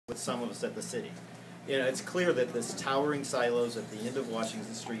with some of us at the city. You know, it's clear that this towering silos at the end of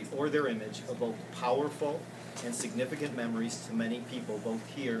Washington Street or their image evoke powerful and significant memories to many people both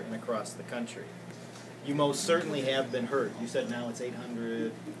here and across the country. You most certainly have been heard. You said now it's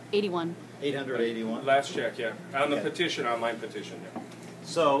 81. 881? Last check, yeah. On the Okay. petition, online petition, yeah.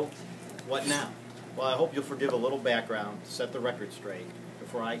 So, what now? Well, I hope you'll forgive a little background to set the record straight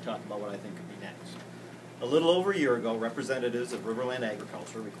before I talk about what I think could be next. A little over a year ago, representatives of Riverland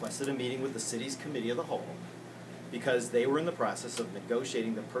Agriculture requested a meeting with the city's Committee of the Whole because they were in the process of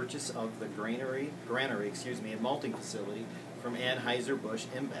negotiating the purchase of the granary and malting facility from Anheuser-Busch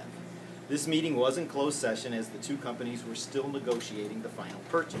InBev. This meeting was in closed session as the two companies were still negotiating the final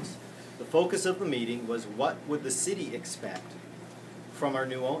purchase. The focus of the meeting was what would the city expect from our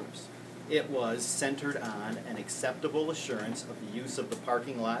new owners. It was centered on an acceptable assurance of the use of the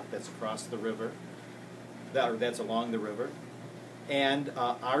parking lot that's across the river, that's along the river, and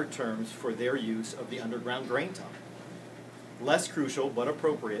our terms for their use of the underground grain tunnel. Less crucial but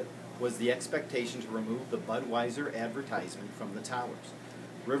appropriate was the expectation to remove the Budweiser advertisement from the towers.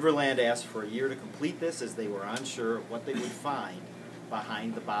 Riverland asked for a year to complete this as they were unsure of what they would find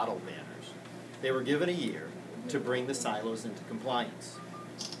behind the bottle banners. They were given a year to bring the silos into compliance.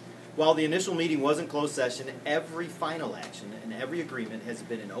 While the initial meeting was in closed session, every final action and every agreement has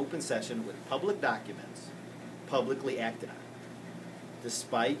been in open session with public documents publicly acted on.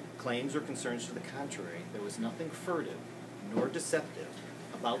 Despite claims or concerns to the contrary, there was nothing furtive nor deceptive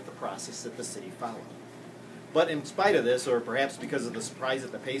about the process that the city followed. But in spite of this, or perhaps because of the surprise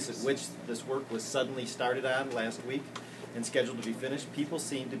at the pace at which this work was suddenly started on last week and scheduled to be finished, people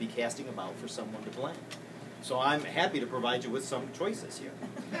seem to be casting about for someone to blame. So I'm happy to provide you with some choices here.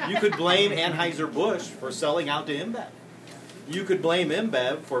 You could blame Anheuser-Busch for selling out to InBev. You could blame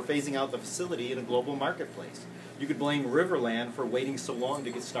InBev for phasing out the facility in a global marketplace. You could blame Riverland for waiting so long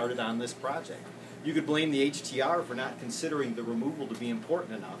to get started on this project. You could blame the HTR for not considering the removal to be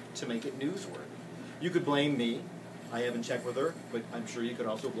important enough to make it newsworthy. You could blame me. I haven't checked with her, but I'm sure you could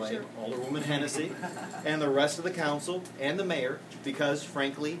also blame Alderwoman Hennessy and the rest of the council and the mayor because,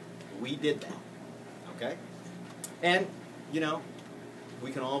 frankly, we did that. Okay? And, you know,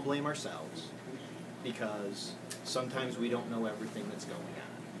 we can all blame ourselves because sometimes we don't know everything that's going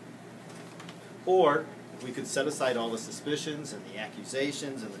on. Or we could set aside all the suspicions and the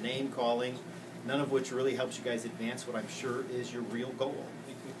accusations and the name-calling, none of which really helps you guys advance what I'm sure is your real goal,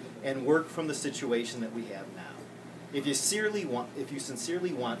 and work from the situation that we have now. If you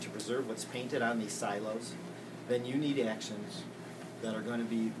sincerely want to preserve what's painted on these silos, then you need actions that are going to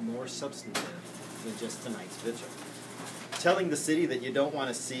be more substantive than just tonight's vigil. Telling the city that you don't want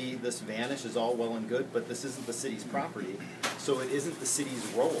to see this vanish is all well and good, but this isn't the city's property, so it isn't the city's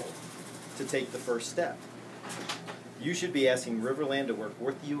role to take the first step. You should be asking Riverland to work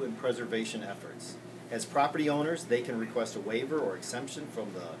with you in preservation efforts. As property owners, they can request a waiver or exemption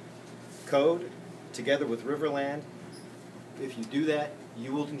from the code together with Riverland. If you do that,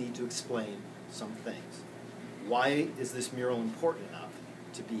 you will need to explain some things. Why is this mural important enough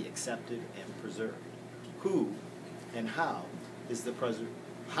to be accepted and preserved? Who and how is the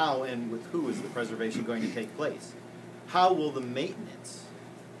how and with who is the preservation going to take place? How will the maintenance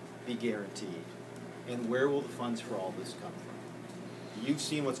be guaranteed? And where will the funds for all this come from? You've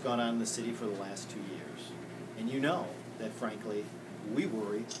seen what's gone on in the city for the last 2 years. And you know that, frankly, we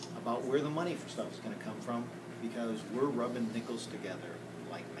worry about where the money for stuff is going to come from because we're rubbing nickels together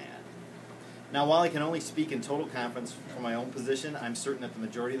like mad. Now, while I can only speak in total confidence for my own position, I'm certain that the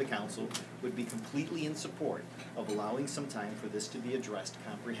majority of the council would be completely in support of allowing some time for this to be addressed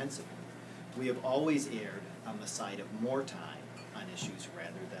comprehensively. We have always erred on the side of more time on issues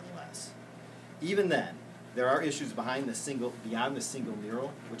rather than less. Even then, there are issues beyond the single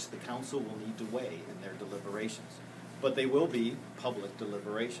mural which the council will need to weigh in their deliberations, but they will be public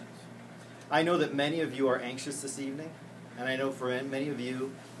deliberations. I know that many of you are anxious this evening, and I know for many of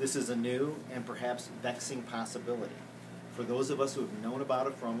you this is a new and perhaps vexing possibility. For those of us who have known about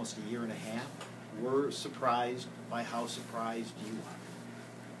it for almost a year and a half, we're surprised by how surprised you are.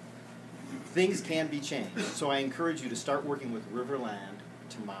 Things can be changed, so I encourage you to start working with Riverland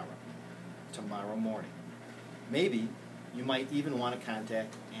tomorrow morning. Maybe you might even want to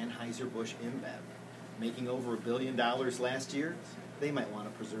contact Anheuser-Busch InBev. Making over $1 billion last year, they might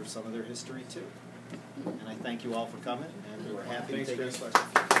want to preserve some of their history too. And I thank you all for coming, and we're happy to take your questions.